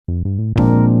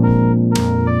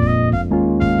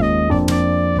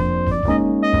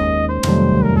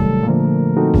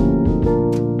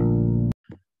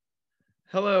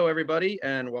everybody,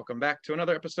 and welcome back to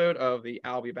another episode of the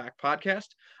I'll Be Back podcast.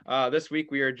 This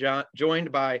week we are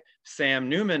joined by Sam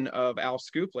Newman of Al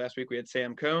Scoop. Last week we had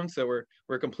Sam Cohn, so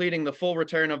we're completing the full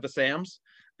return of the Sams.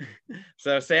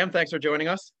 So Sam, thanks for joining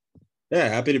us. Yeah,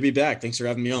 happy to be back. Thanks for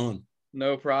having me on.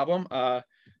 No problem. I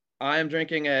am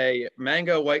drinking a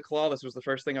mango White Claw. This was the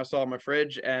first thing I saw in my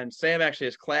fridge, and Sam actually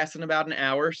has class in about an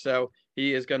hour, so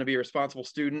he is going to be a responsible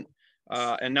student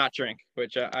and not drink,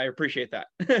 which I appreciate that.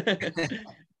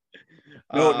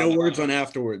 No words on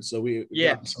afterwards. So we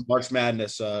got some March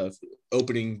Madness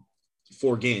opening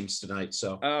 4 games tonight.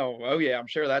 So oh yeah, I'm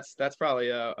sure that's probably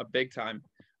a big time.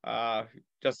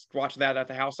 Just watch that at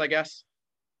the house, I guess.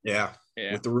 Yeah,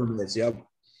 with the roommates. Yep.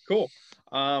 Cool.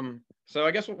 So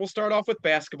I guess we'll start off with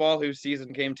basketball, whose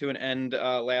season came to an end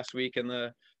last week in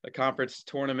the conference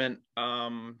tournament,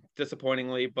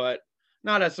 disappointingly, but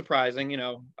not as surprising,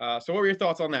 So what were your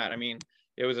thoughts on that? I mean,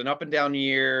 it was an up and down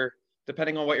year,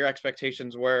 depending on what your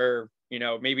expectations were,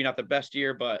 maybe not the best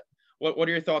year, but what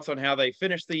are your thoughts on how they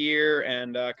finished the year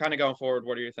and kind of going forward?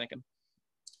 What are you thinking?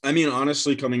 I mean,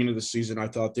 honestly, coming into the season, I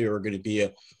thought they were going to be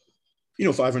a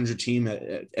 500 team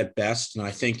at best. And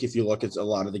I think if you look at a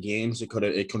lot of the games, it could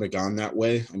have gone that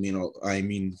way. I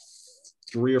mean,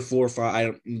 3 or 4 or 5,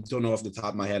 I don't know off the top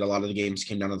of my head. A lot of the games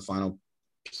came down to the final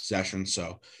possession.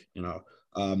 So,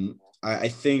 I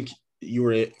think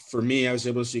for me, I was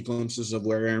able to see glimpses of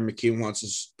where Aaron McKie wants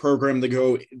his program to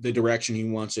go, the direction he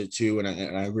wants it to. And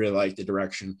I really like the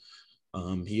direction.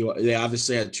 They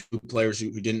obviously had 2 players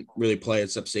who didn't really play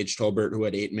except Sage Tolbert, who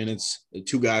had 8 minutes,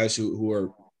 2 guys who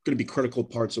are going to be critical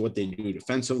parts of what they do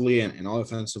defensively and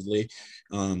offensively.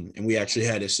 And we actually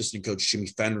had assistant coach Jimmy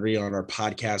Fennery on our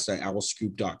podcast at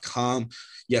owlscoop.com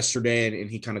yesterday, and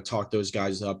he kind of talked those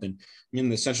guys up. And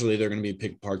essentially they're going to be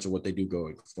big parts of what they do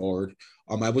going forward.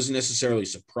 I wasn't necessarily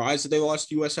surprised that they lost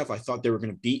to USF. I thought they were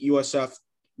going to beat USF.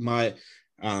 My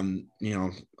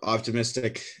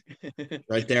optimistic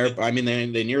right there. But I mean,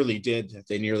 they nearly did.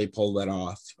 They nearly pulled that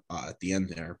off at the end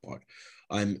there. But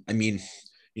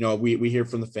we hear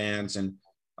from the fans, and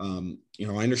I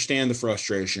understand the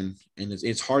frustration, and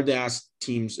it's hard to ask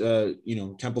teams,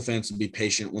 Temple fans, to be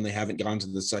patient when they haven't gone to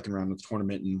the second round of the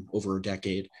tournament in over a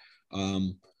decade.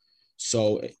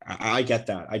 So I get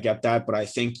that, but I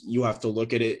think you have to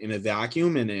look at it in a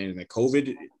vacuum and in a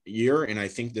COVID year, and I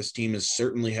think this team is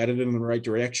certainly headed in the right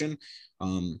direction.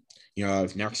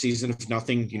 If next season, if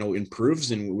nothing,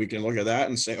 improves, and we can look at that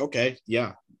and say, okay,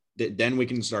 yeah, then we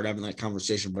can start having that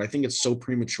conversation. But I think it's so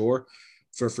premature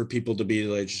for people to be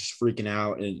like just freaking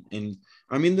out. And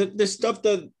I mean, the stuff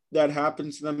that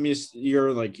happens to them this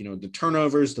year, like, the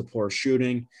turnovers, the poor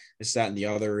shooting, this, that, and the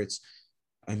other.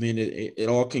 It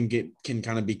all can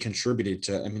kind of be contributed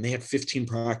to. I mean, they had 15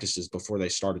 practices before they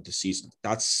started the season.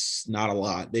 That's not a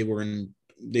lot. They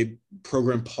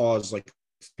programmed pause like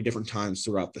 3 different times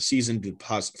throughout the season, did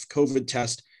positive COVID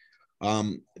test.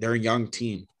 They're a young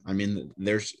team. I mean,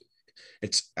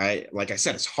 like I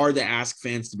said, it's hard to ask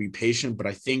fans to be patient, but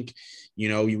I think,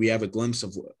 we have a glimpse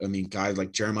of, guys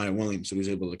like Jeremiah Williams, who was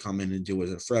able to come in and do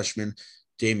as a freshman,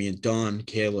 Damian Dunn,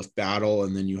 Caleb Battle,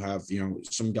 and then you have,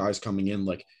 some guys coming in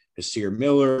like Hasir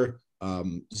Miller,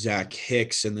 Zach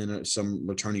Hicks, and then some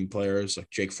returning players like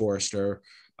Jake Forrester.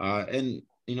 I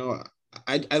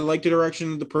like the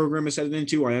direction the program is headed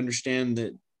into. I understand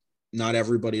that not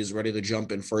everybody is ready to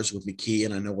jump in first with McKie,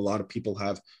 and I know a lot of people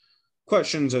have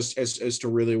questions as to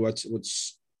really what's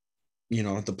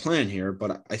the plan here.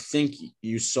 But I think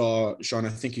you saw, Sean,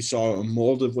 a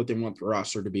mold of what they want the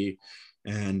roster to be,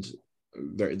 and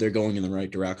they're going in the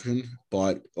right direction.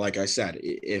 But like I said,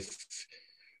 if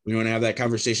we want to have that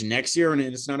conversation next year and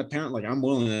it's not apparent, like, I'm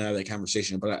willing to have that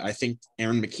conversation. But I think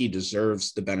Aaron McKie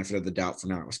deserves the benefit of the doubt for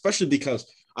now, especially because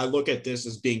I look at this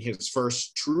as being his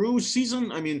first true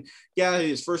season. I mean, yeah,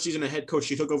 his first season as head coach,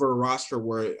 he took over a roster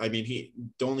where, the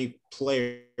only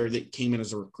player that came in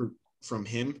as a recruit from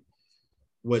him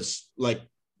was like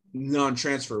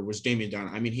non-transfer was Damian Dunn.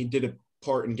 I mean, he did a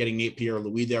part in getting Nate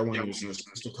Pierre-Louis there when he was an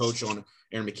assistant coach on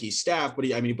Aaron McKie's staff, but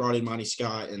he brought in Monty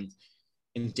Scott and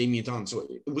Damian Dunn. So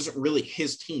it wasn't really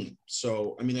his team.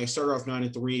 So, they started off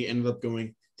 9-3, ended up going,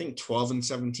 I think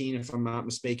 12-17, if I'm not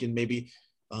mistaken, maybe.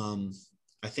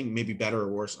 I think maybe better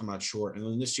or worse, I'm not sure. And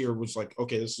then this year was like,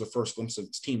 okay, this is the first glimpse of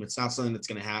this team. It's not something that's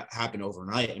going to happen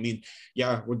overnight.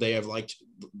 Would they have liked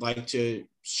to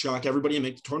shock everybody and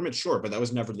make the tournament? Sure, but that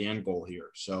was never the end goal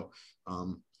here. So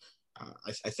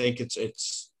I think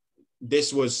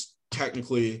this was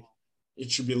technically,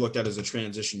 it should be looked at as a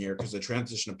transition year, because the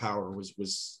transition of power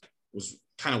was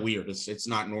kind of weird. It's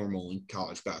not normal in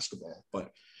college basketball, but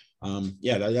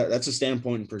that's a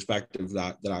standpoint and perspective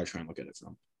that I try and look at it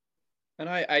from. And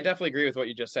I definitely agree with what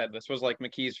you just said. This was like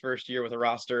McKee's first year with a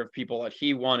roster of people that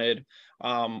he wanted.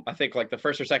 I think like the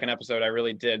first or second episode, I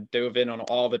really dove in on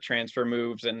all the transfer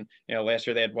moves. And, last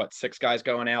year they had what, 6 guys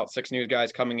going out, 6 new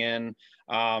guys coming in.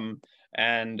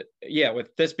 And yeah,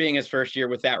 with this being his first year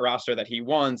with that roster that he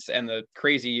wants and the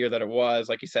crazy year that it was,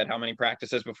 like you said, how many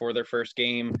practices before their first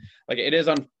game, like it is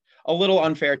a little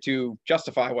unfair to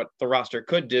justify what the roster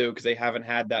could do because they haven't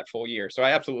had that full year. So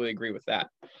I absolutely agree with that.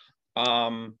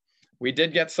 We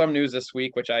did get some news this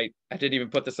week, which I didn't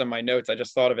even put this in my notes. I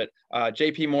just thought of it.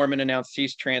 JP Mormon announced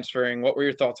he's transferring. What were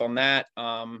your thoughts on that?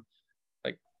 Was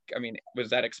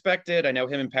that expected? I know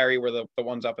him and Perry were the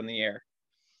ones up in the air.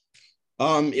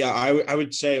 Yeah, I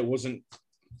would say it wasn't.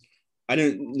 I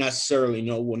didn't necessarily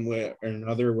know one way or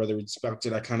another whether it's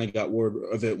expected. I kind of got word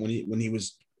of it when he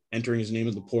was entering his name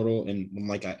in the portal, and when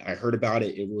I heard about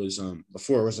it, it was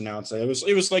before it was announced. It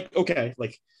was like, okay,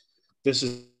 like this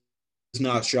is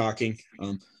not shocking.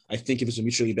 I think it was a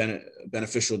mutually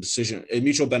beneficial decision,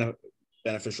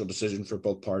 beneficial decision for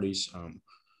both parties.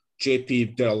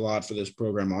 JP did a lot for this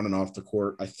program on and off the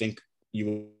court. I think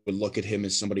you would look at him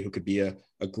as somebody who could be a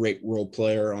great role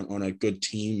player on a good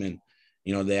team. And,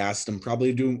 they asked him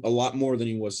probably to do a lot more than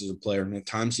he was as a player. And at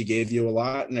times he gave you a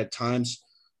lot. And at times,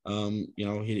 he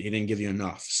didn't give you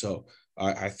enough. So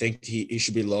I think he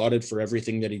should be lauded for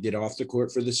everything that he did off the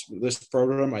court for this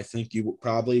program. I think you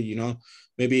probably,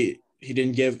 maybe he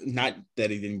didn't give, not that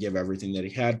he didn't give everything that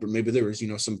he had, but maybe there was,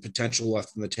 some potential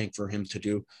left in the tank for him to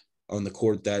do on the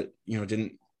court that,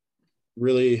 didn't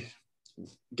really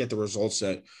get the results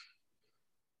that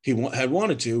he had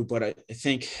wanted to. But I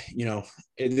think,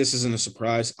 this isn't a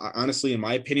surprise. Honestly, in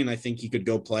my opinion, I think he could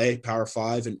go play Power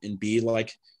 5 and be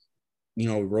like,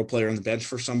 a role player on the bench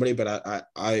for somebody. But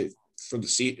I for the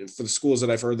schools that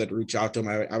I've heard that reach out to him,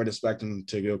 I would expect him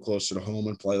to go closer to home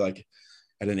and play like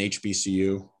at an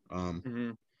HBCU.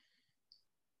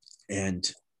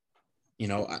 And,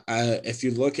 if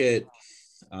you look at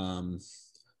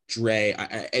Dre,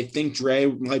 I think Dre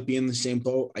might be in the same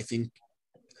boat. I think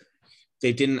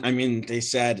they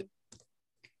said,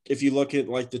 if you look at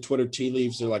like the Twitter tea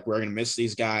leaves, they're like, we're going to miss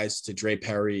these guys to Dre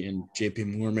Perry and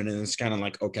JP Mormon. And it's kind of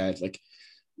like, okay, like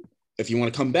if you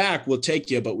want to come back, we'll take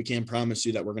you, but we can't promise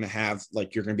you that we're going to have,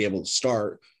 like, you're going to be able to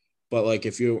start. But like,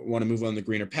 if you want to move on the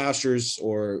greener pastures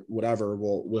or whatever,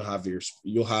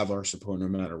 you'll have our support no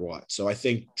matter what. So I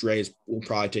think Dre will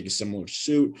probably take a similar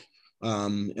suit.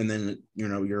 And then,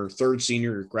 your third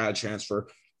senior, your grad transfer,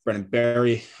 Brennan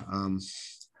Berry.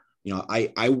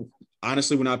 I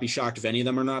honestly would not be shocked if any of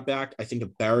them are not back. I think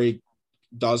if Barry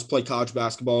does play college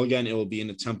basketball again, it will be in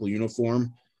a Temple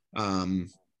uniform.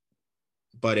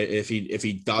 But if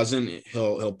he doesn't,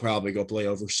 he'll probably go play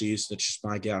overseas. That's just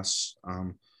my guess.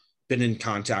 Been in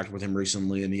contact with him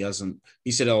recently, and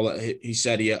he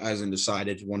said he hasn't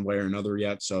decided one way or another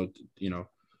yet. So,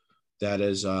 that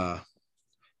is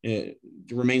it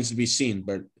remains to be seen.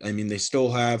 But I mean, they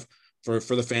still have, for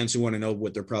the fans who want to know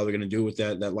what they're probably going to do with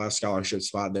that last scholarship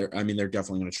spot there. I mean, they're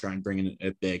definitely going to try and bring in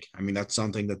it big. I mean, that's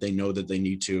something that they know that they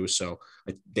need to. So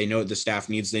they know the staff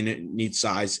they need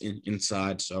size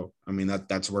inside. So, I mean,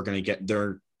 that's what they're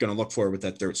going to look for with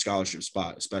that third scholarship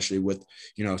spot, especially with,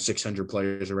 600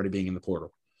 players already being in the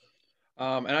portal.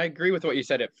 And I agree with what you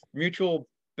said. It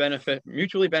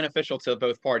mutually beneficial to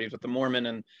both parties with the Mormon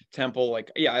and Temple. Like,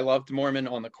 yeah, I loved Mormon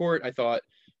on the court. I thought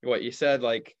what you said,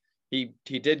 like, he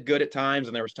did good at times,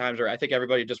 and there was times where I think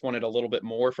everybody just wanted a little bit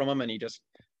more from him, and he just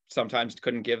sometimes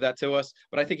couldn't give that to us.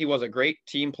 But I think he was a great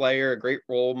team player, a great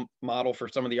role model for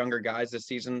some of the younger guys this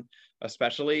season,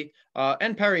 especially,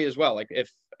 and Perry as well.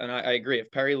 I agree.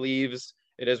 If Perry leaves,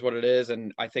 it is what it is,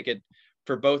 and I think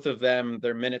for both of them,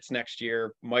 their minutes next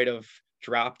year might have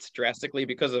dropped drastically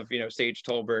because of Sage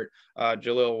Tolbert,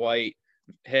 Jaleel White,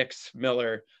 Hicks,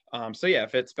 Miller. So yeah,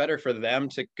 if it's better for them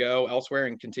to go elsewhere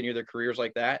and continue their careers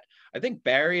like that, I think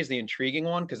Barry is the intriguing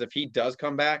one, because if he does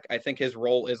come back, I think his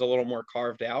role is a little more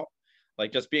carved out.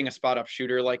 Like, just being a spot up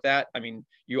shooter like that, I mean,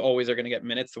 you always are going to get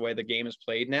minutes the way the game is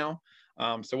played now.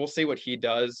 So we'll see what he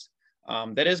does.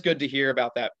 That is good to hear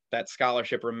about that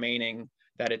scholarship remaining,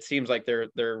 that it seems like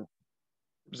they're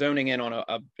zoning in on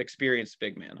a experienced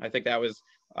big man. I think that was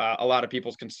a lot of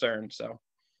people's concern. So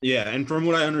yeah, and from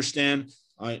what I understand,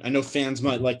 I know fans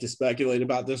might like to speculate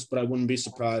about this, but I wouldn't be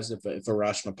surprised if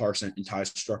Arashma Parks and Ty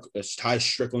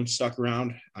Strickland stuck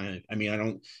around. I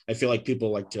feel like people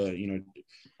like to,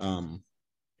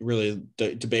 really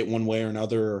debate one way or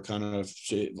another, or kind of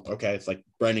say, okay, it's like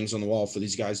writings on the wall for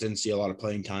these guys. Didn't see a lot of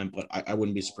playing time, but I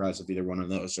wouldn't be surprised if either one of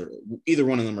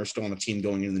them are still on the team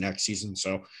going into the next season.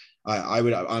 So I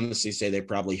would honestly say they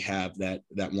probably have that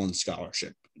one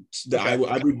scholarship. Okay. I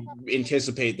would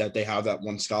anticipate that they have that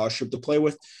one scholarship to play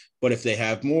with, but if they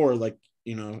have more, like,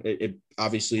 it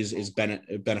obviously is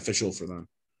beneficial for them.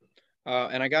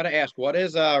 And I got to ask, what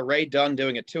is Ray Dunn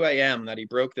doing at 2 a.m. that he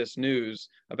broke this news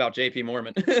about JP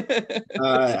Moorman?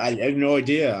 I have no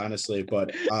idea, honestly,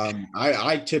 but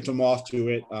I tipped him off to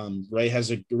it. Ray has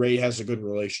a good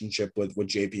relationship with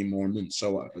JP Moorman,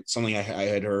 so it's something I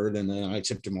had heard, and then I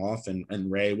tipped him off,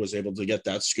 and Ray was able to get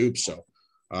that scoop. So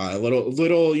a little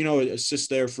assist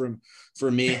there for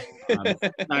me.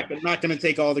 Not going to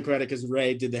take all the credit because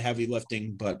Ray did the heavy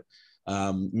lifting, but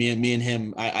me and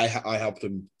him, I helped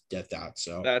him get that.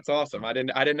 So that's awesome. I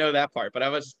didn't know that part, but I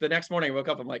was, the next morning I woke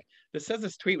up, I'm like, this says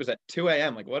this tweet was at 2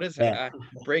 a.m. Like, what is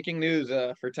breaking news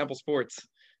for Temple sports?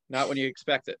 Not when you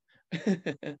expect it.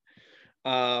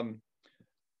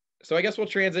 So I guess we'll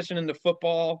transition into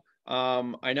football.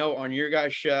 I know on your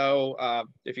guys' show,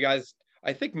 if you guys,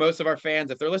 I think most of our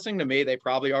fans, if they're listening to me, they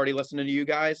probably already listen to you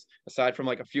guys, aside from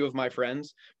like a few of my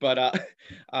friends. But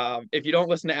if you don't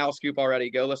listen to Al Scoop already,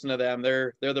 go listen to them.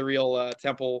 They're the real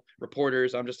Temple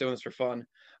reporters. I'm just doing this for fun.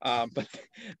 But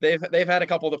they've had a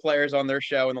couple of the players on their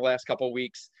show in the last couple of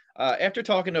weeks. After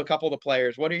talking to a couple of the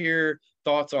players, what are your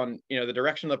thoughts on the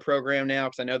direction of the program now?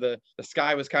 Because I know the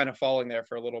sky was kind of falling there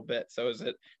for a little bit. So is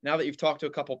it, now that you've talked to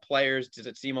a couple of players, does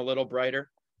it seem a little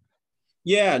brighter?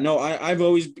 Yeah, no, I've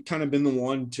always kind of been the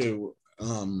one to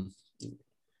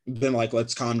been like,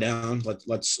 let's calm down,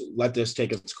 let's let this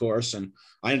take its course. And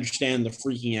I understand the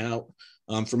freaking out.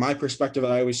 From my perspective,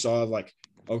 I always saw like,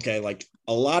 okay, like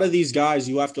a lot of these guys,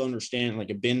 you have to understand, like,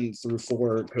 have been through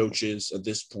 4 coaches at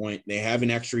this point. They have an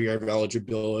extra year of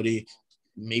eligibility,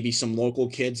 maybe some local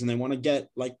kids, and they want to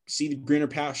see the greener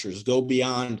pastures, go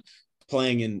beyond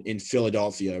playing in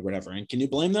Philadelphia or whatever. And can you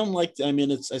blame them? Like, I mean,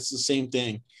 it's the same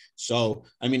thing. So,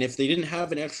 I mean, if they didn't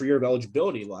have an extra year of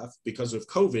eligibility left because of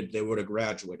COVID, they would have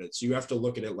graduated. So you have to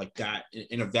look at it like that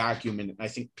in a vacuum. And I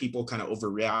think people kind of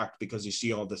overreact because you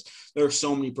see all this. There are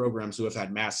so many programs who have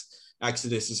had mass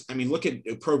exoduses. I mean, look at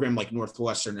a program like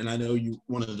Northwestern. And I know you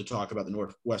wanted to talk about the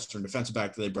Northwestern defensive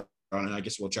back that they brought on, and I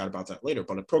guess we'll chat about that later.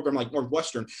 But a program like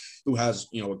Northwestern, who has,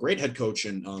 a great head coach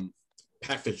in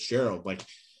Pat Fitzgerald,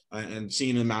 and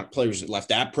seeing the amount of players that left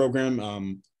that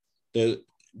program,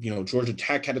 Georgia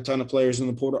Tech had a ton of players in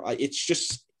the portal. It's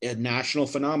just a national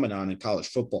phenomenon in college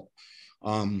football.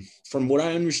 From what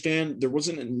I understand, there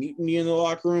wasn't a mutiny in the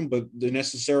locker room, but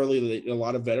necessarily a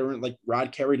lot of veteran, like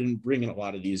Rod Carey didn't bring in a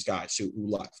lot of these guys who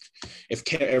left. If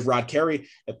players Rod Carey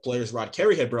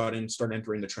had brought in start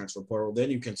entering the transfer portal,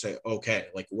 then you can say, okay,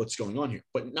 like what's going on here?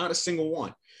 But not a single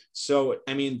one. So,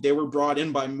 I mean, they were brought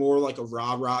in by more like a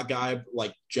rah-rah guy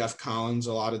like Jeff Collins,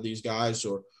 a lot of these guys,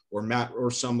 or Matt, or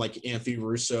some like Anthony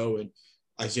Russo and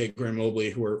Isaiah Graham Mobley,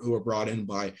 who are brought in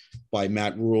by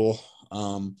Matt Rule.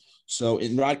 So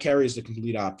Rod Carey is the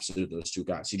complete opposite of those two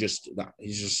guys. He's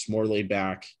just more laid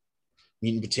back,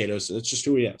 meat and potatoes. That's just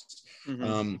who he is.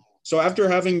 Mm-hmm. So after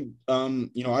having,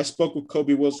 I spoke with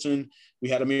Kobe Wilson. We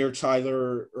had Amir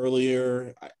Tyler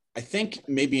earlier. I think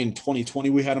maybe in 2020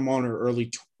 we had him on, or early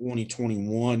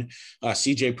 2021.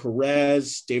 CJ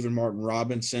Perez, David Martin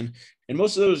Robinson. And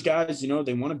most of those guys, they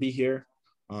want to be here.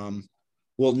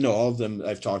 Well, no, all of them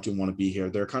I've talked to want to be here.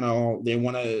 They're kind of all, they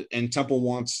want to, and Temple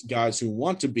wants guys who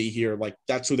want to be here. Like,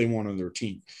 that's who they want on their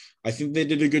team. I think they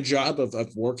did a good job of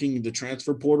working the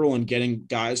transfer portal and getting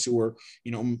guys who were,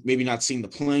 maybe not seeing the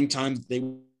playing time they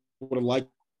would have liked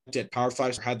at Power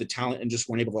 5, or had the talent and just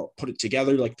weren't able to put it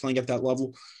together, like playing at that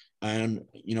level. And,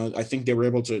 I think they were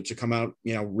able to come out,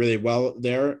 really well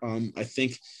there. I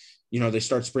think, they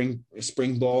start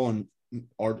spring ball on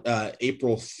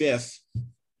April 5th.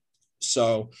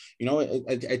 So,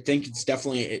 I think it's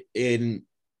definitely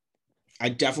I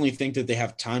definitely think that they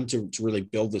have time to really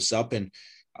build this up. And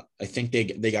I think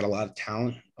they got a lot of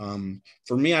talent.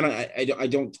 For me,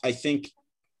 I think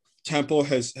Temple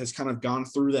has kind of gone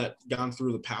through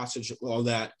the passage of all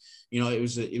that. It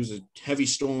was a heavy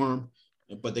storm,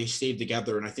 but they stayed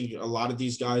together. And I think a lot of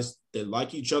these guys, they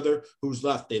like each other. Who's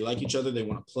left? They like each other. They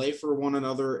want to play for one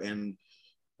another. And,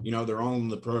 they're all in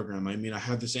the program. I mean, I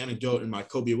have this anecdote in my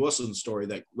Kobe Wilson story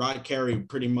that Rod Carey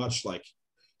pretty much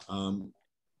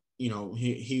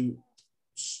he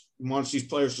wants these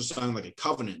players to sign like a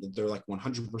covenant that they're like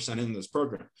 100% in this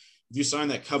program. If you sign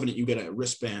that covenant, you get a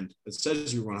wristband that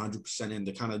says you're 100% in,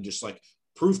 to kind of just like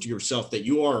prove to yourself that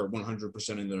you are 100%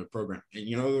 in the program. And,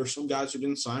 there's some guys who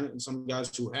didn't sign it and some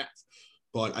guys who have.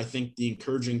 But I think the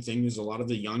encouraging thing is a lot of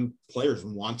the young players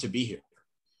want to be here.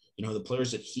 You know, the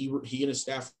players that he and his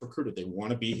staff recruited, they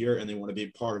want to be here and they want to be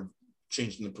a part of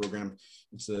changing the program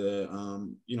into,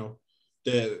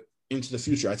 into the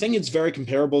future. I think it's very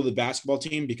comparable to the basketball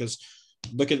team, because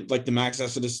look at like the max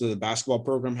exodus that the basketball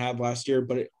program had last year.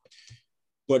 But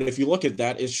if you look at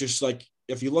that, it's just like,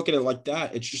 if you look at it like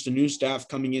that, it's just a new staff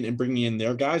coming in and bringing in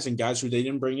their guys, and guys who they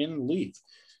didn't bring in leave.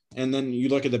 And then you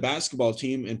look at the basketball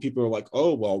team and people are like,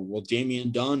 oh, well,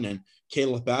 Damian Dunn and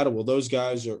Caleb Battle. Well, those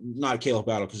guys are not Caleb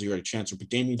Battle because he already transferred, but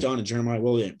Damian Dunn and Jeremiah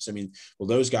Williams. I mean, well,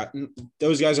 those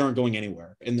guys aren't going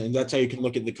anywhere. And then that's how you can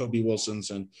look at the Kobe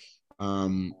Wilsons and,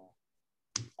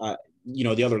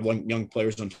 the other young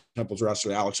players on Temple's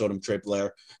roster, Alex Odom, Trey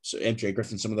Blair, so MJ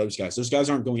Griffin, some of those guys. Those guys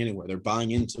aren't going anywhere. They're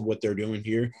buying into what they're doing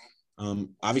here.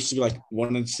 Obviously, like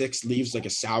 1-6 leaves like a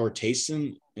sour taste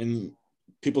in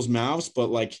people's mouths, but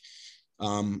like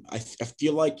I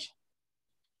feel like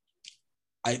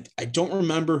I don't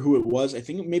remember who it was. I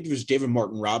think maybe it was David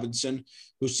Martin Robinson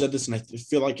who said this, and I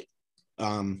feel like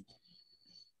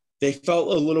they felt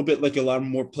a little bit like a lot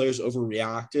more players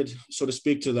overreacted, so to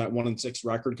speak, to that 1-6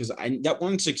 record, because that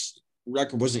 1-6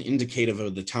 record wasn't indicative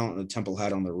of the talent that Temple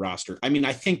had on their roster. I mean,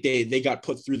 I think they got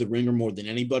put through the ringer more than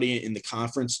anybody in the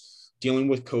conference, dealing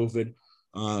with COVID,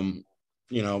 and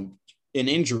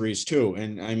injuries too.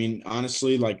 And I mean,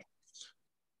 honestly, like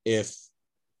if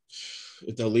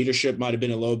the leadership might have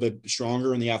been a little bit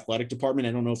stronger in the athletic department,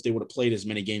 I don't know if they would have played as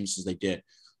many games as they did.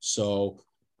 So,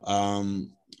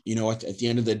 at the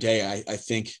end of the day, I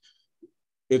think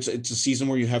it's a season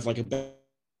where you have like a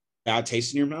bad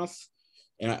taste in your mouth.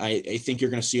 And I think you're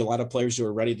going to see a lot of players who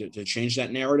are ready to change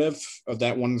that narrative of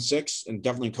that 1-6, and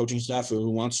definitely coaching staff who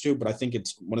wants to. But I think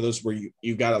it's one of those where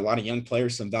you got a lot of young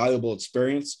players, some valuable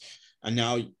experience. And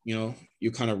now,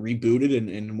 you kind of rebooted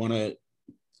and want to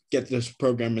get this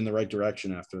program in the right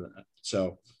direction after that.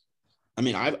 So, I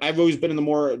mean, I've always been in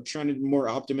the trended more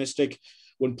optimistic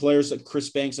when players like Chris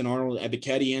Banks and Arnold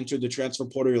Ebiketie entered the transfer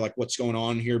portal. You're like, what's going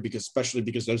on here? Especially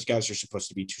because those guys are supposed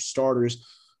to be two starters.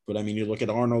 But I mean, you look at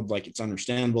Arnold, like it's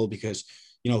understandable because,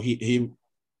 he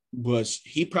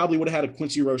probably would have had a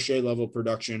Quincy Roche level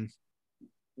production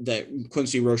that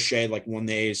Quincy Roche like won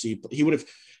the AAC. He would have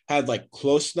had like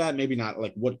close to that, maybe not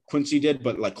like what Quincy did,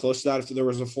 but like close to that if there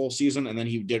was a full season. And then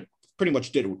he pretty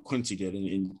much did what Quincy did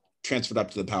and transferred up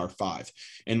to the Power 5.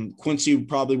 And Quincy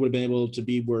probably would have been able to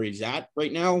be where he's at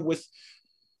right now with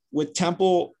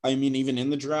Temple. I mean, even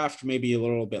in the draft, maybe a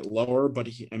little bit lower, but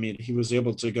he was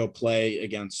able to go play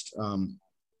against,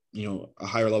 a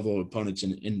higher level of opponents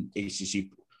in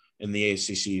the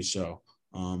ACC. So,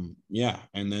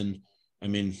 And then,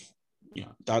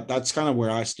 that's kind of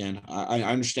where I stand. I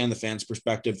understand the fans'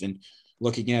 perspective and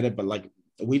looking at it, but like,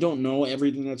 we don't know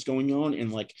everything that's going on.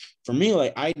 And like, for me,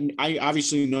 like I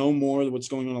obviously know more of what's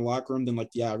going on in the locker room than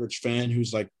like the average fan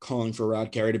who's like calling for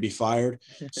Rod Carey to be fired.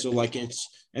 So like and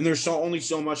there's only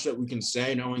so much that we can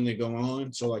say knowing they go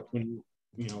on. So like when,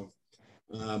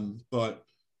 but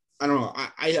I don't know.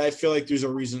 I feel like there's a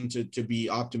reason to be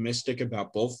optimistic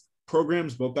about both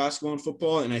programs, both basketball and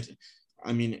football.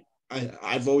 And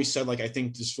I've always said, like, I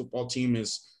think this football team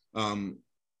is,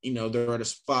 they're at a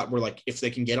spot where, like, if they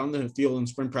can get on the field in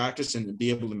spring practice and be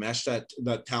able to mesh that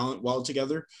talent well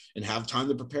together and have time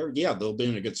to prepare, yeah, they'll be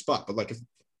in a good spot. But, like, if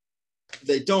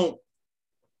they don't,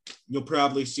 you'll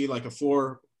probably see, like, a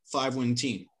 4-5 win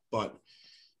team. But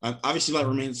obviously that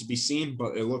remains to be seen.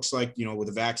 But it looks like, with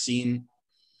the vaccine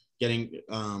getting,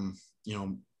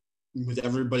 with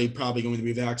everybody probably going to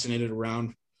be vaccinated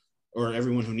around, or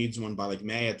everyone who needs one by, like,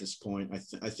 May at this point,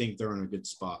 I think they're in a good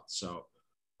spot. So,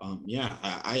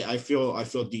 I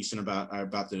feel decent about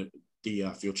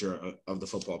the future of the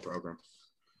football program.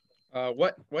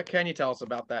 What can you tell us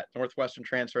about that Northwestern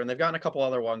transfer? And they've gotten a couple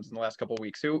other ones in the last couple of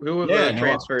weeks. Who have the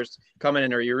transfers coming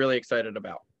in? Are you really excited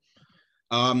about?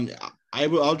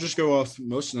 I'll just go off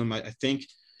most of them. I think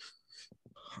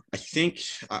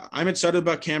I'm excited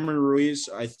about Cameron Ruiz.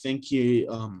 I think he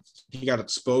got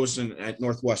exposed at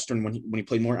Northwestern when he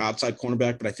played more outside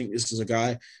cornerback, but I think this is a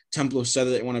guy. Temple said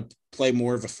that they want to play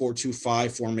more of a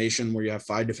 4-2-5 formation where you have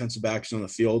 5 defensive backs on the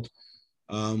field.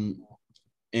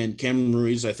 And Cameron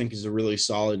Ruiz, I think, is a really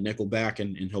solid nickelback,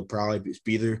 and he'll probably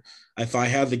be there. If I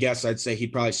had to guess, I'd say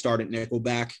he'd probably start at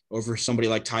nickelback over somebody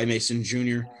like Ty Mason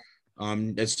Jr.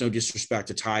 That's no disrespect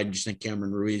to Ty. I just think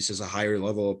Cameron Ruiz has a higher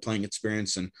level of playing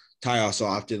experience, and Ty also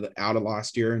opted out of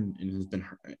last year and has been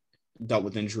dealt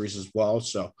with injuries as well.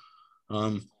 So,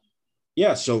 so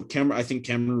I think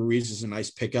Cameron Ruiz is a nice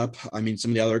pickup. I mean,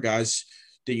 some of the other guys,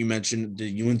 that you mentioned,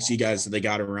 the UNC guys that they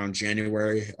got around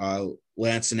January,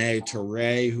 Lansane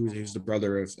Toure, who's the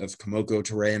brother of Kamoko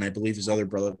Toure, and I believe his other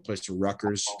brother plays for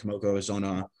Rutgers. Kamoko is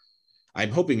on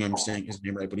I'm hoping I'm saying his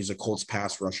name right, but he's a Colts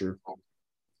pass rusher.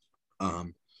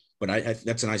 But I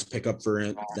that's a nice pickup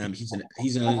for them. He's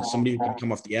somebody who can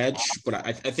come off the edge, but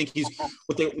I think he's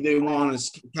what they want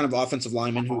is kind of offensive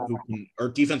lineman who can, or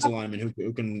defensive lineman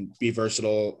who can be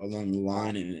versatile along the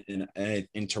line.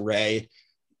 And Toure,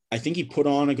 I think he put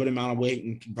on a good amount of weight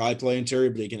and can probably play interior,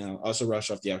 but he can also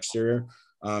rush off the exterior.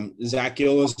 Zach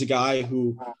Gill is the guy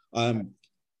who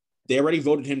they already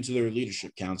voted him to their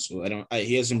leadership council.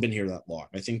 He hasn't been here that long.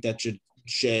 I think that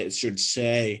should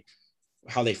say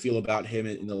how they feel about him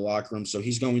in the locker room. So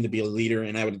he's going to be a leader,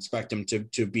 and I would expect him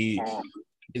to be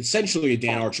essentially a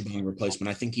Dan Archibong replacement.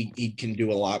 I think he can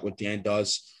do a lot what Dan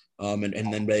does. And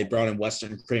then they brought in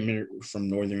Weston Kramer from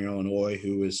Northern Illinois,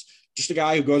 who is just a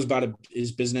guy who goes about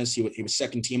his business. He was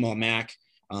second team all MAC.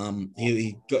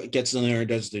 He gets in there and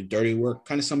does the dirty work,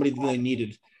 kind of somebody that they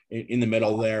needed in the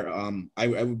middle there. I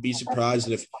would be surprised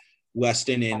if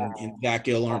Weston and Zach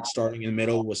Gill aren't starting in the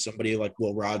middle with somebody like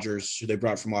Will Rogers, who they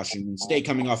brought from Washington State,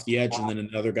 coming off the edge, and then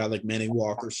another guy like Manny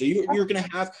Walker. So you're going to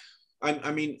have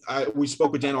 – we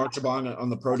spoke with Dan Archibong on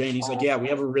the pro day, and he's like, yeah, we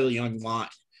have a really young line.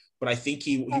 But I think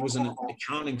he wasn't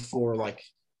accounting for, like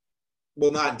 –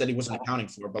 well, not that he wasn't accounting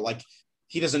for, but, like,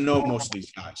 he doesn't know most of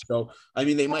these guys. So, I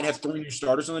mean, they might have 3 new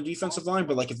starters on the defensive line,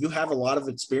 but, like, if you have a lot of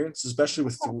experience, especially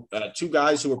with 2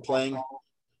 guys who are playing –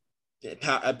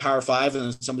 at Power 5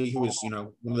 and somebody who is,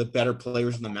 one of the better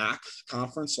players in the MAC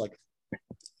conference, like, I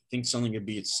think something to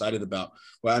be excited about.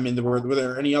 Well, I mean, were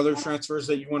there any other transfers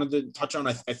that you wanted to touch on?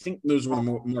 I think those were the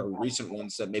more recent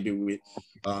ones that maybe we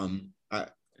how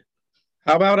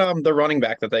about the running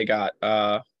back that they got?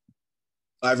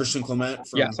 Iverson Clement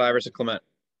Yes, Iverson Clement.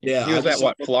 Yeah. He was at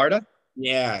what, Florida?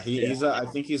 Yeah, I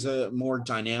think he's a more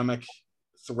dynamic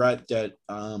threat that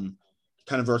kind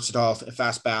of versatile,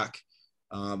 fast back.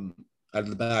 Out of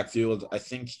the backfield. I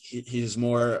think he's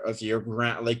more of your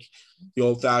ground, like the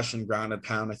old-fashioned ground and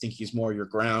pound. I think he's more your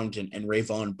ground, and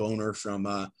Rayvon Boner from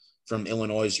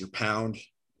Illinois is your pound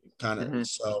kind of. Mm-hmm.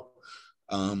 So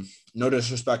no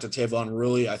disrespect to Tavon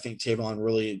Ruley. I think Tavon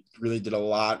really did a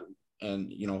lot,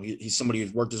 and he's somebody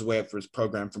who's worked his way up for his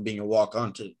program from being a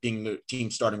walk-on to being the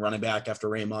team starting running back after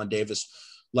Raymond Davis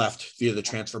left via the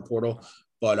transfer portal.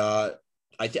 But I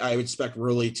would expect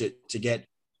Ruley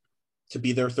to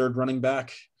be their third running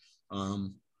back.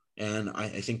 And I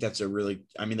think that's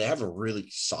they have a really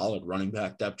solid running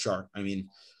back depth chart. I mean,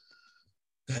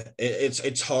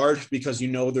 it's hard because,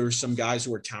 there's some guys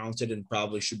who are talented and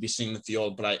probably should be seeing the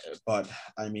field, but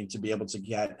I mean, to be able to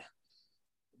get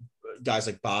guys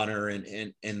like Bonner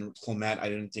and Clement, I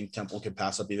didn't think Temple could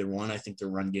pass up either one. I think their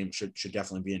run game should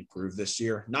definitely be improved this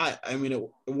year. It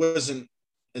wasn't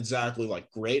exactly like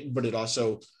great, but it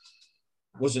also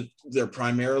wasn't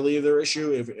primarily their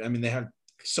issue. They had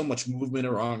so much movement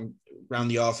around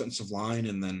the offensive line,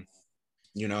 and then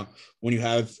when you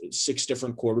have 6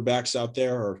 different quarterbacks out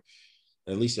there, or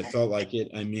at least it felt like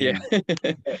it.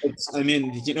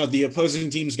 The opposing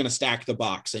team is going to stack the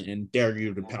box and dare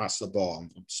you to pass the ball.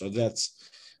 So that's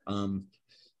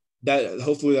that.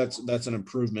 Hopefully that's an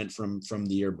improvement from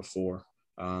the year before.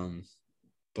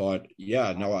 But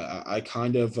yeah, no, I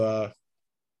kind of.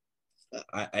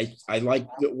 I like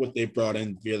what they brought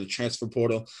in via the transfer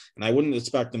portal, and I wouldn't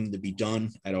expect them to be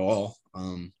done at all.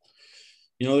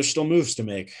 There's still moves to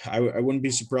make. I wouldn't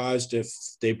be surprised if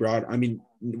they brought.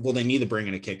 They need to bring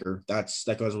in a kicker. That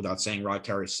goes without saying. Rod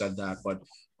Carey said that, but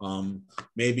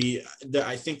maybe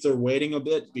I think they're waiting a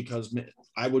bit, because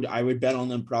I would bet on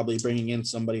them probably bringing in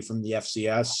somebody from the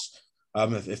FCS.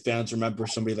 If fans remember,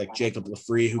 somebody like Jacob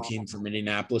Lafree, who came from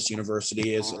Indianapolis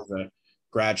University as a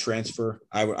grad transfer,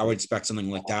 I would expect something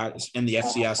like that. In the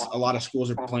FCS, a lot of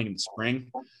schools are playing in the spring.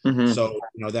 Mm-hmm. So,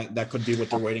 that could be what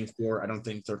they're waiting for. I don't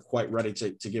think they're quite ready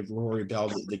to give Rory Bell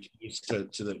the keys to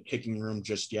the kicking room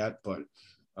just yet. But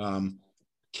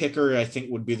kicker, I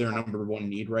think, would be their number 1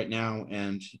 need right now.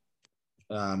 And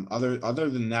other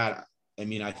than that,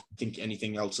 I think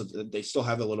anything else, they still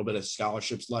have a little bit of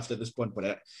scholarships left at this point. But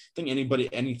I think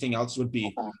anything else would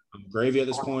be gravy at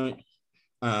this point.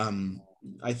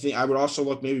 I think I would also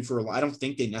look maybe I don't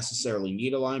think they necessarily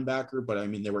need a linebacker, but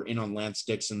they were in on Lance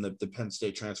Dixon, the Penn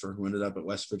State transfer who ended up at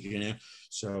West Virginia.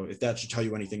 So if that should tell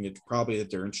you anything, it's probably that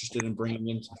they're interested in bringing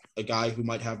in a guy who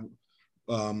might have,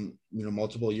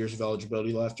 multiple years of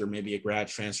eligibility left, or maybe a grad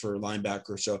transfer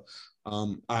linebacker. So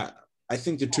I I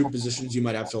think the two positions you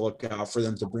might have to look out for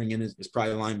them to bring in is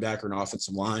probably linebacker and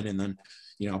offensive line. And then,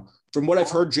 from what I've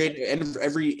heard, and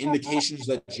every indication is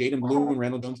that Jaden Blue and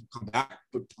Randall Jones will come back,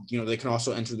 but, they can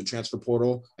also enter the transfer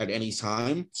portal at any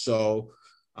time. So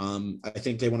I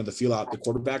think they wanted to feel out the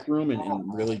quarterback room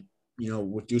and really,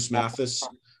 with Deuce Mathis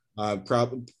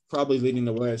probably leading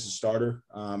the way as a starter,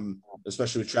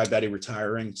 especially with Trad Betty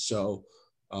retiring. So,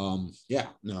 I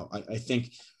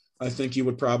think you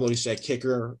would probably say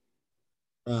kicker,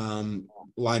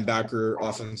 linebacker,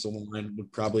 offensive line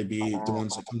would probably be the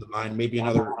ones that come to mind. Maybe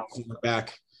another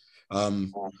back,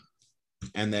 and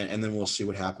then we'll see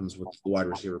what happens with the wide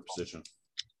receiver position.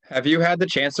 Have you had the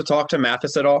chance to talk to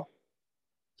Mathis at all?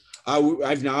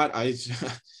 I've not. I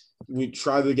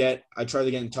tried to get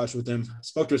in touch with him. I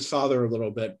spoke to his father a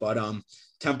little bit, but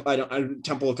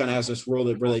Temple kind of has this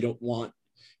rule where they don't want,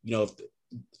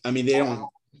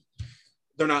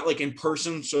 they're not like in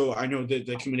person. So I know that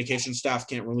the communication staff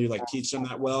can't really like teach them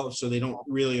that well. So they don't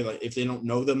really if they don't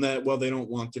know them that well, they don't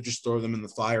want to just throw them in the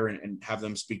fire and have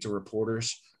them speak to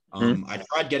reporters. I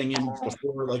tried getting him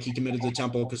before like he committed to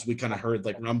Temple because we kind of heard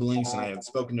like rumblings, and I had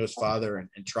spoken to his father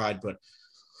and tried, but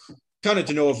kind of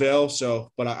to no avail.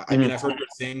 So, but I mean, I've heard good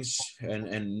things,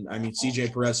 and I mean,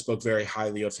 CJ Perez spoke very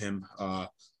highly of him on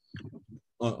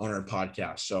our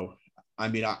podcast. So, I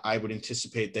mean, I would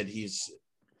anticipate that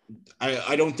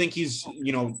I don't think he's,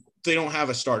 they don't have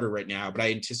a starter right now, but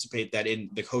I anticipate that in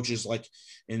the coaches, like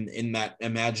in that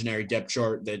imaginary depth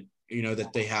chart that,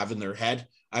 that they have in their head,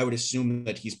 I would assume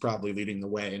that he's probably leading the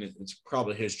way, and it's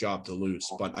probably his job to lose.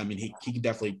 But I mean, he could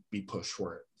definitely be pushed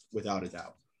for it without a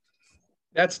doubt.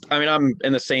 I'm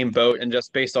in the same boat, and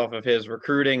just based off of his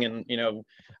recruiting, and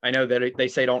I know that they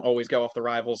say don't always go off the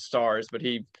rivals' stars, but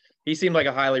he seemed like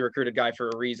a highly recruited guy for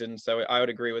a reason. So I would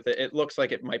agree with it. It looks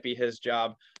like it might be his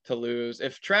job to lose.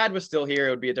 If Trad was still here, it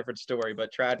would be a different story.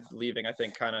 But Trad leaving, I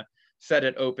think, kind of set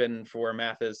it open for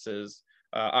Mathis's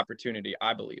opportunity,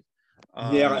 I believe.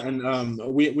 And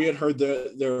we had heard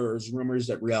that there's rumors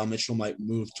that Real Mitchell might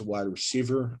move to wide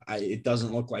receiver. It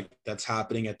doesn't look like that's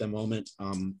happening at the moment.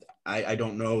 I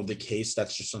don't know the case.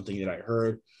 That's just something that I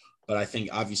heard. But I think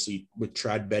obviously with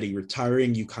Trad Betty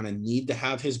retiring, you kind of need to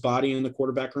have his body in the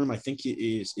quarterback room. I think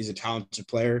he is a talented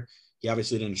player. He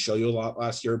obviously didn't show you a lot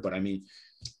last year, but I mean,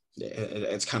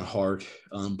 it's kind of hard.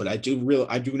 But I do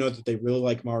know that they really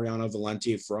like Mariano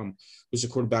Valenti who's a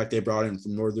quarterback they brought in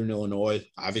from Northern Illinois.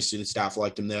 Obviously the staff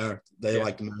liked him there. They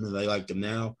liked him and they liked him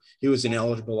now. He was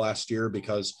ineligible last year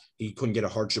because he couldn't get a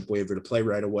hardship waiver to play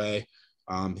right away.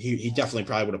 He definitely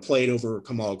probably would have played over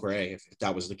Kamal Gray if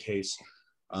that was the case.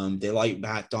 They like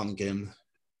Matt Duncan.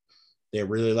 They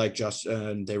really like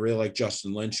Justin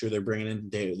Lynch, who they're bringing in.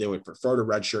 They would prefer to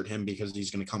redshirt him because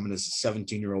he's going to come in as a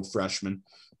 17-year-old freshman.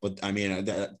 But I mean,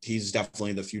 he's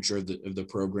definitely the future of the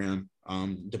program,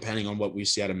 depending on what we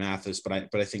see out of Mathis. But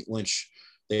I think Lynch,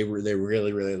 they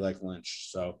really, really like Lynch.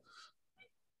 So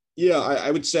yeah,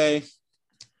 I would say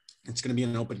it's going to be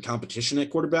an open competition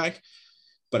at quarterback.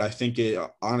 But I think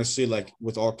honestly, like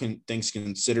with all things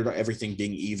considered, everything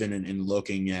being even and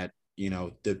looking at,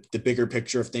 the bigger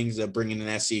picture of things, that bringing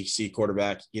an SEC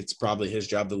quarterback, it's probably his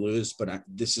job to lose. But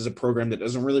this is a program that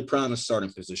doesn't really promise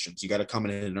starting positions. You got to come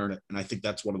in and earn it. And I think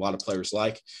that's what a lot of players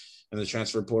like in the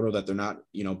transfer portal, that they're not,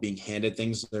 being handed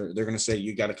things. They're going to say,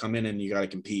 you got to come in and you got to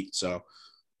compete. So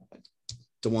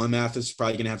DeJuan Mathis is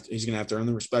probably he's going to have to earn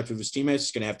the respect of his teammates.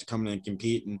 He's going to have to come in and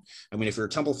compete. And I mean, if you're a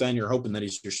Temple fan, you're hoping that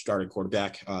he's your starting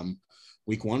quarterback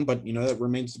week one, but that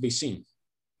remains to be seen.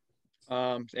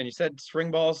 And you said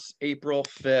spring ball's April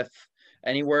 5th.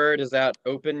 Any word, is that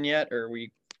open yet, or are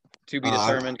we to be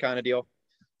determined kind of deal?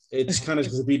 It's kind of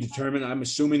to be determined. I'm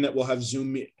assuming that we'll have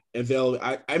Zoom available.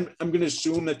 I'm going to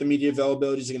assume that the media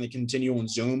availability is going to continue on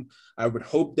Zoom. I would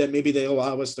hope that maybe they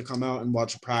allow us to come out and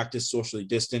watch a practice socially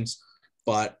distanced,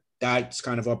 but that's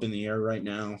kind of up in the air right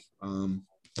now.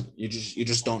 You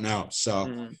just don't know.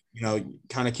 So,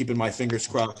 kind of keeping my fingers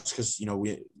crossed, because,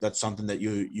 that's something that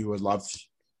you would love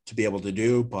to be able to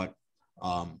do, but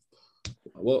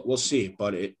we'll see.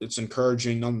 But it's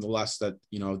encouraging nonetheless that,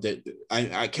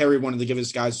 that Kerry wanted to give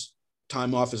his guys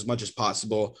time off as much as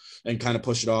possible and kind of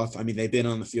push it off. I mean, they've been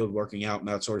on the field working out and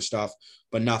that sort of stuff,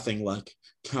 but nothing like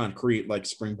concrete like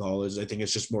spring ball is. I think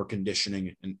it's just more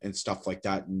conditioning and stuff like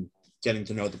that, and getting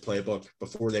to know the playbook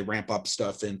before they ramp up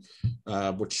stuff in,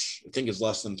 which I think is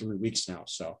less than 3 weeks now.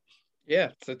 So yeah,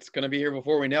 it's going to be here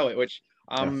before we know it, which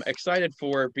I'm excited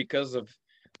for, because of,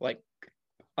 like,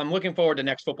 I'm looking forward to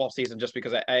next football season just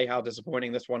because how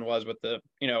disappointing this one was with the,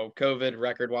 COVID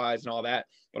record wise and all that.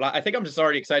 But I think I'm just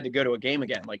already excited to go to a game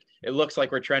again. Like it looks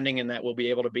like we're trending and that we'll be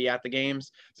able to be at the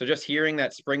games. So just hearing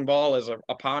that spring ball is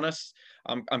upon us,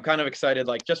 I'm kind of excited,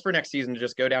 like just for next season to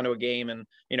just go down to a game and,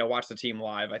 watch the team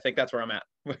live. I think that's where I'm at.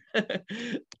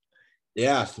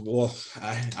 Yeah, well,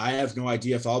 I have no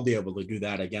idea if I'll be able to do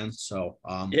that again. So,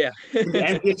 yeah,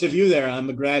 envious of you there. I'm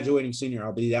a graduating senior.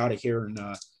 I'll be out of here in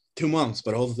 2 months,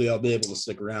 but hopefully I'll be able to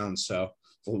stick around. So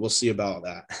we'll see about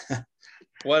that.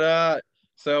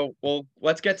 So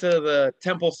let's get to the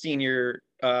Temple Senior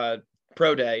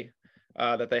Pro Day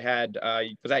that they had.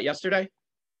 Was that yesterday?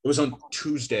 It was on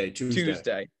Tuesday.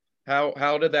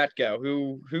 How did that go?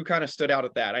 Who kind of stood out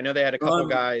at that? I know they had a couple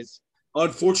guys.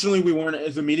 Unfortunately, we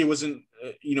weren't. The media wasn't,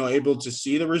 able to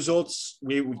see the results.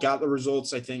 We got the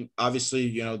results. I think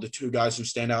obviously, the two guys who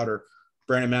stand out are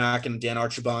Brandon Mack and Dan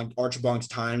Archibong. Archibong's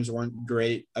times weren't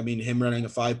great. I mean, him running a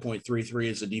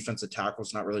 5.33 as a defensive tackle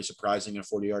is not really surprising in a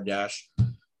 40-yard dash.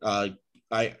 I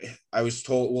was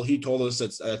told. Well, he told us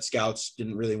that scouts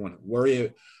didn't really want to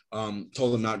worry.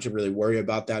 Told him not to really worry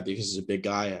about that because he's a big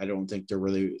guy. I don't think they're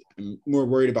really more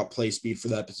worried about play speed for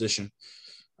that position.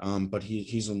 But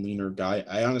he's a leaner guy.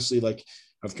 I honestly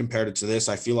I've compared it to this.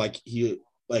 I feel like I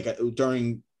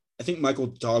think Michael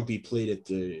Dogby played at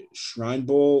the Shrine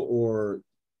Bowl or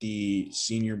the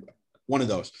senior, one of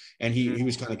those. And he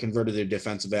was kind of converted to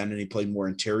defensive end and he played more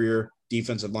interior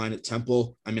defensive line at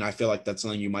Temple. I mean, I feel like that's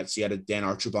something you might see out of Dan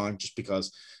Archibong just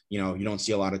because, you don't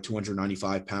see a lot of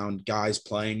 295-pound guys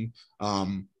playing,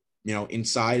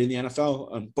 inside in the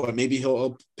NFL, but maybe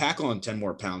he'll pack on 10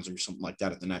 more pounds or something like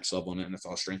that at the next level in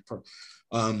NFL strength.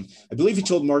 I believe he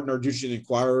told Mark Narducci in the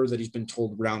Inquirer that he's been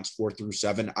told rounds 4 through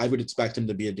 7. I would expect him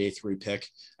to be a day 3 pick.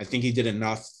 I think he did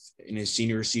enough in his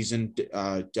senior season.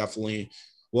 Definitely,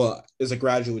 well, as a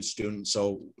graduate student,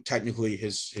 so technically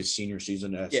his senior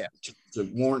season to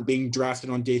warrant being drafted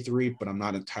on day 3, but I'm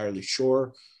not entirely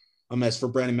sure. As for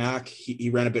Brandon Mack, he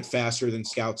ran a bit faster than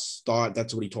scouts thought.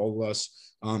 That's what he told us.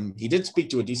 He did speak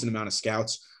to a decent amount of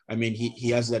scouts. I mean,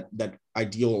 he has that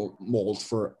ideal mold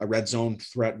for a red zone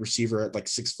threat receiver at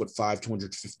 6'5",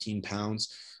 215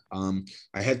 pounds.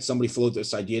 I had somebody float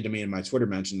this idea to me in my Twitter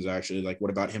mentions, actually,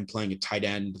 what about him playing a tight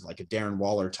end, like a Darren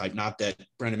Waller type? Not that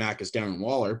Brandon Mack is Darren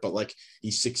Waller, but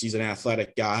he's an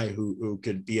athletic guy who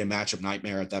could be a matchup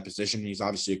nightmare at that position. He's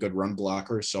obviously a good run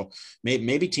blocker. So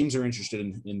maybe teams are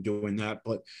interested in doing that.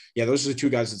 But yeah, those are the two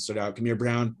guys that stood out. Kamir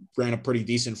Brown ran a pretty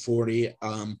decent 40.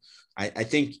 I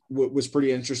think what was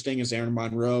pretty interesting is Aaron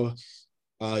Monroe.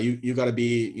 You got to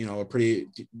be, a pretty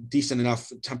decent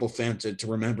enough Temple fan to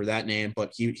remember that name.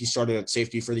 But he started at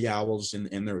safety for the Owls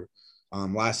in their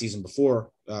last season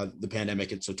before the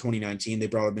pandemic. And so 2019, they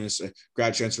brought him in as a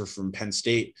grad transfer from Penn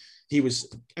State. He was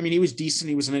decent.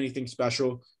 He wasn't anything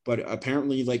special, but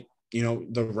apparently the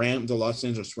Los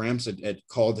Angeles Rams had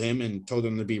called him and told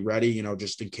him to be ready,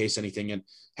 just in case anything had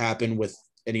happened with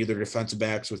any of their defensive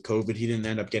backs with COVID. He didn't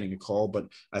end up getting a call, but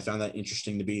I found that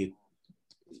interesting to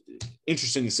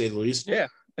say the least. Yeah.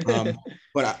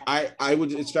 But I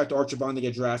would expect Archibong to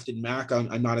get drafted. Mac,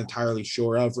 I'm not entirely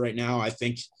sure of right now. I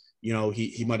think,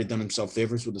 he might have done himself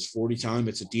favors with his 40 time.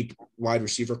 It's a deep wide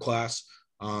receiver class.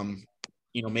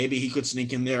 Maybe he could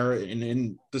sneak in there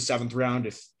in the 7th round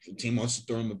if the team wants to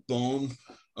throw him a bone.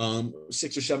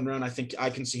 6th or 7th round, I think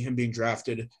I can see him being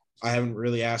drafted. I haven't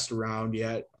really asked around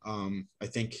yet. I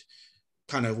think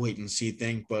kind of wait and see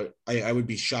thing, but I would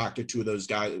be shocked if 2 of those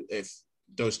guys, if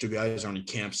those 2 guys aren't in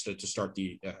camps to start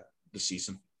the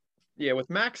season. Yeah,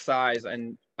 with Mac's size,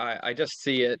 and I just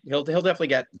see it. He'll definitely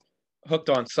get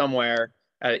hooked on somewhere,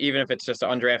 even if it's just an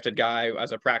undrafted guy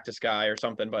as a practice guy or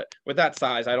something. But with that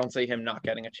size, I don't see him not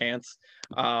getting a chance.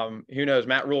 Who knows?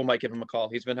 Matt Rule might give him a call.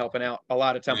 He's been helping out a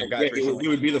lot of Temple guys recently. He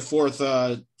would be the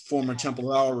 4th former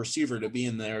Temple Owl receiver to be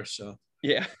in there. So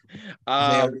yeah,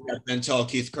 Bentel,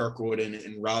 Keith Kirkwood,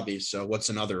 and Robbie. So what's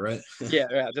another, right?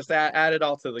 yeah. Just add it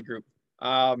all to the group.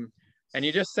 And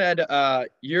you just said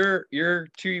you're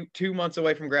 2 months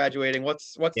away from graduating.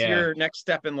 What's your next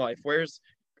step in life? Where's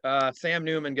Sam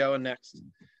Newman going next?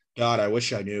 God, I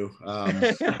wish I knew.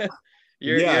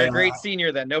 You're a great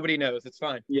senior then. Nobody knows. It's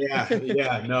fine.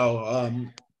 No.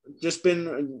 Just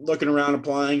been looking around,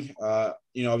 applying. I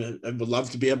would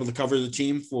love to be able to cover the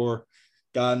team for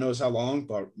God knows how long,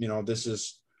 but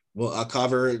I'll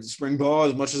cover spring ball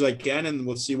as much as I can, and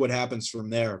we'll see what happens from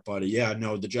there. But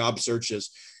the job search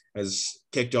has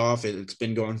kicked off. It's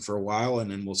been going for a while, and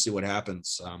then we'll see what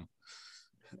happens.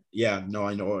 Yeah, no,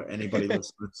 I know anybody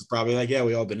listening is probably like, yeah,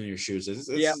 we all been in your shoes. It's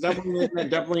Yeah,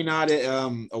 definitely not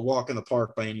a walk in the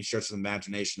park by any stretch of the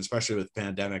imagination, especially with the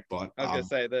pandemic. But I was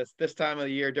gonna say this time of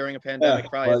the year during a yeah, pandemic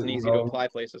probably but isn't easy to apply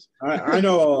places. I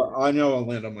know I'll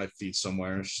land on my feet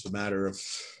somewhere. It's just a matter of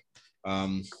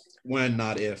um, when,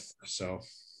 not if. So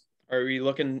Are we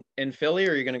looking in Philly,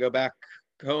 or are you gonna go back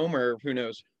home, or who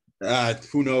knows?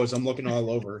 who knows? I'm looking all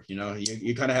over.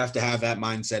 You kind of have to have that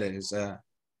mindset is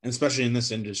and especially in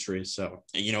this industry. So,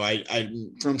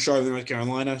 I'm from Charlotte, North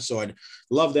Carolina, so I'd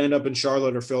love to end up in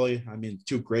Charlotte or Philly. I mean,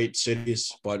 two great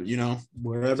cities, but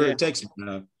wherever Yeah. it takes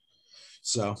me.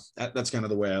 So that's kind of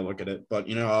the way I look at it. But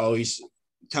I always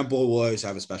Temple will always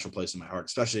have a special place in my heart,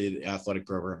 especially the athletic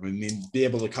program. I mean, be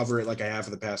able to cover it like I have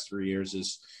for the past 3 years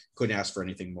is couldn't ask for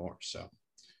anything more. So.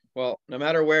 Well, no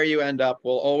matter where you end up,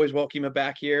 we'll always welcome you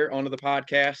back here onto the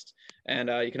podcast, and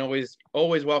you can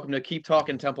always welcome to keep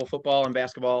talking Temple football and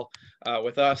basketball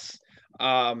with us.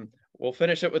 We'll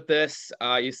finish it with this.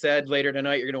 You said later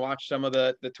tonight you're going to watch some of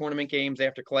the tournament games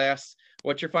after class.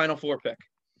 What's your Final Four pick?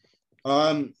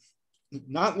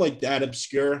 Not like that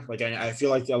obscure. Like I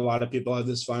feel like a lot of people have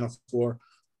this Final Four,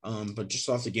 but just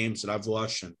off the games that I've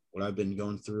watched and what I've been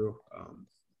going through,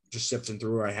 just sifting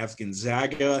through. I have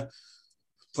Gonzaga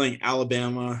playing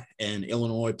Alabama and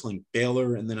Illinois playing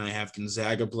Baylor, and then I have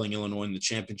Gonzaga playing Illinois in the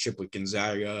championship with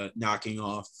Gonzaga knocking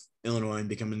off Illinois and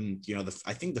becoming,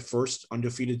 I think the first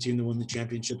undefeated team to win the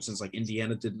championship since like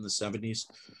Indiana did in the 70s.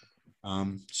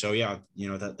 So yeah,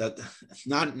 that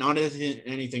not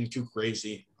anything too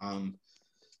crazy.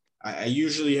 I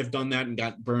usually have done that and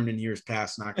got burned in years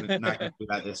past. Not gonna do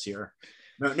that this year.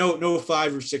 No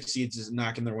 5 or 6 seeds is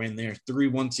knocking their way in there. 3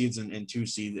 1 seeds and 2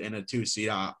 seeds and a 2 seed.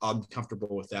 I'm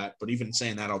comfortable with that. But even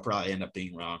saying that, I'll probably end up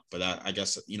being wrong. But I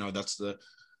guess that's the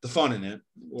fun in it,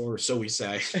 or so we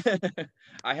say.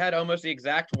 I had almost the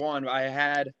exact one.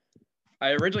 I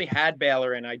originally had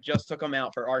Baylor, and I just took them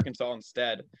out for Arkansas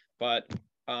instead. But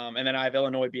and then I have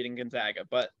Illinois beating Gonzaga.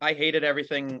 But I hated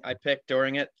everything I picked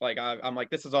during it. Like I'm like,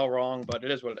 this is all wrong, but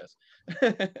it is what it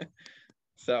is.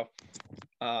 So,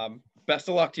 best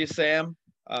of luck to you, Sam.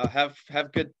 Have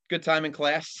good time in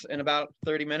class in about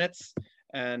 30 minutes.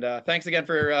 And thanks again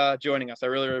for joining us. I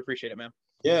really appreciate it, man.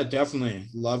 Yeah, definitely.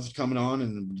 Loved coming on,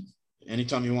 and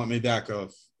anytime you want me back,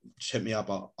 just hit me up.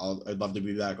 I'd love to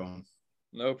be back on.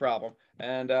 No problem.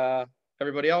 And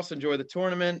everybody else, enjoy the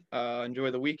tournament. Enjoy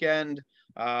the weekend.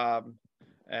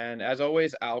 And as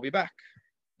always, I'll be back.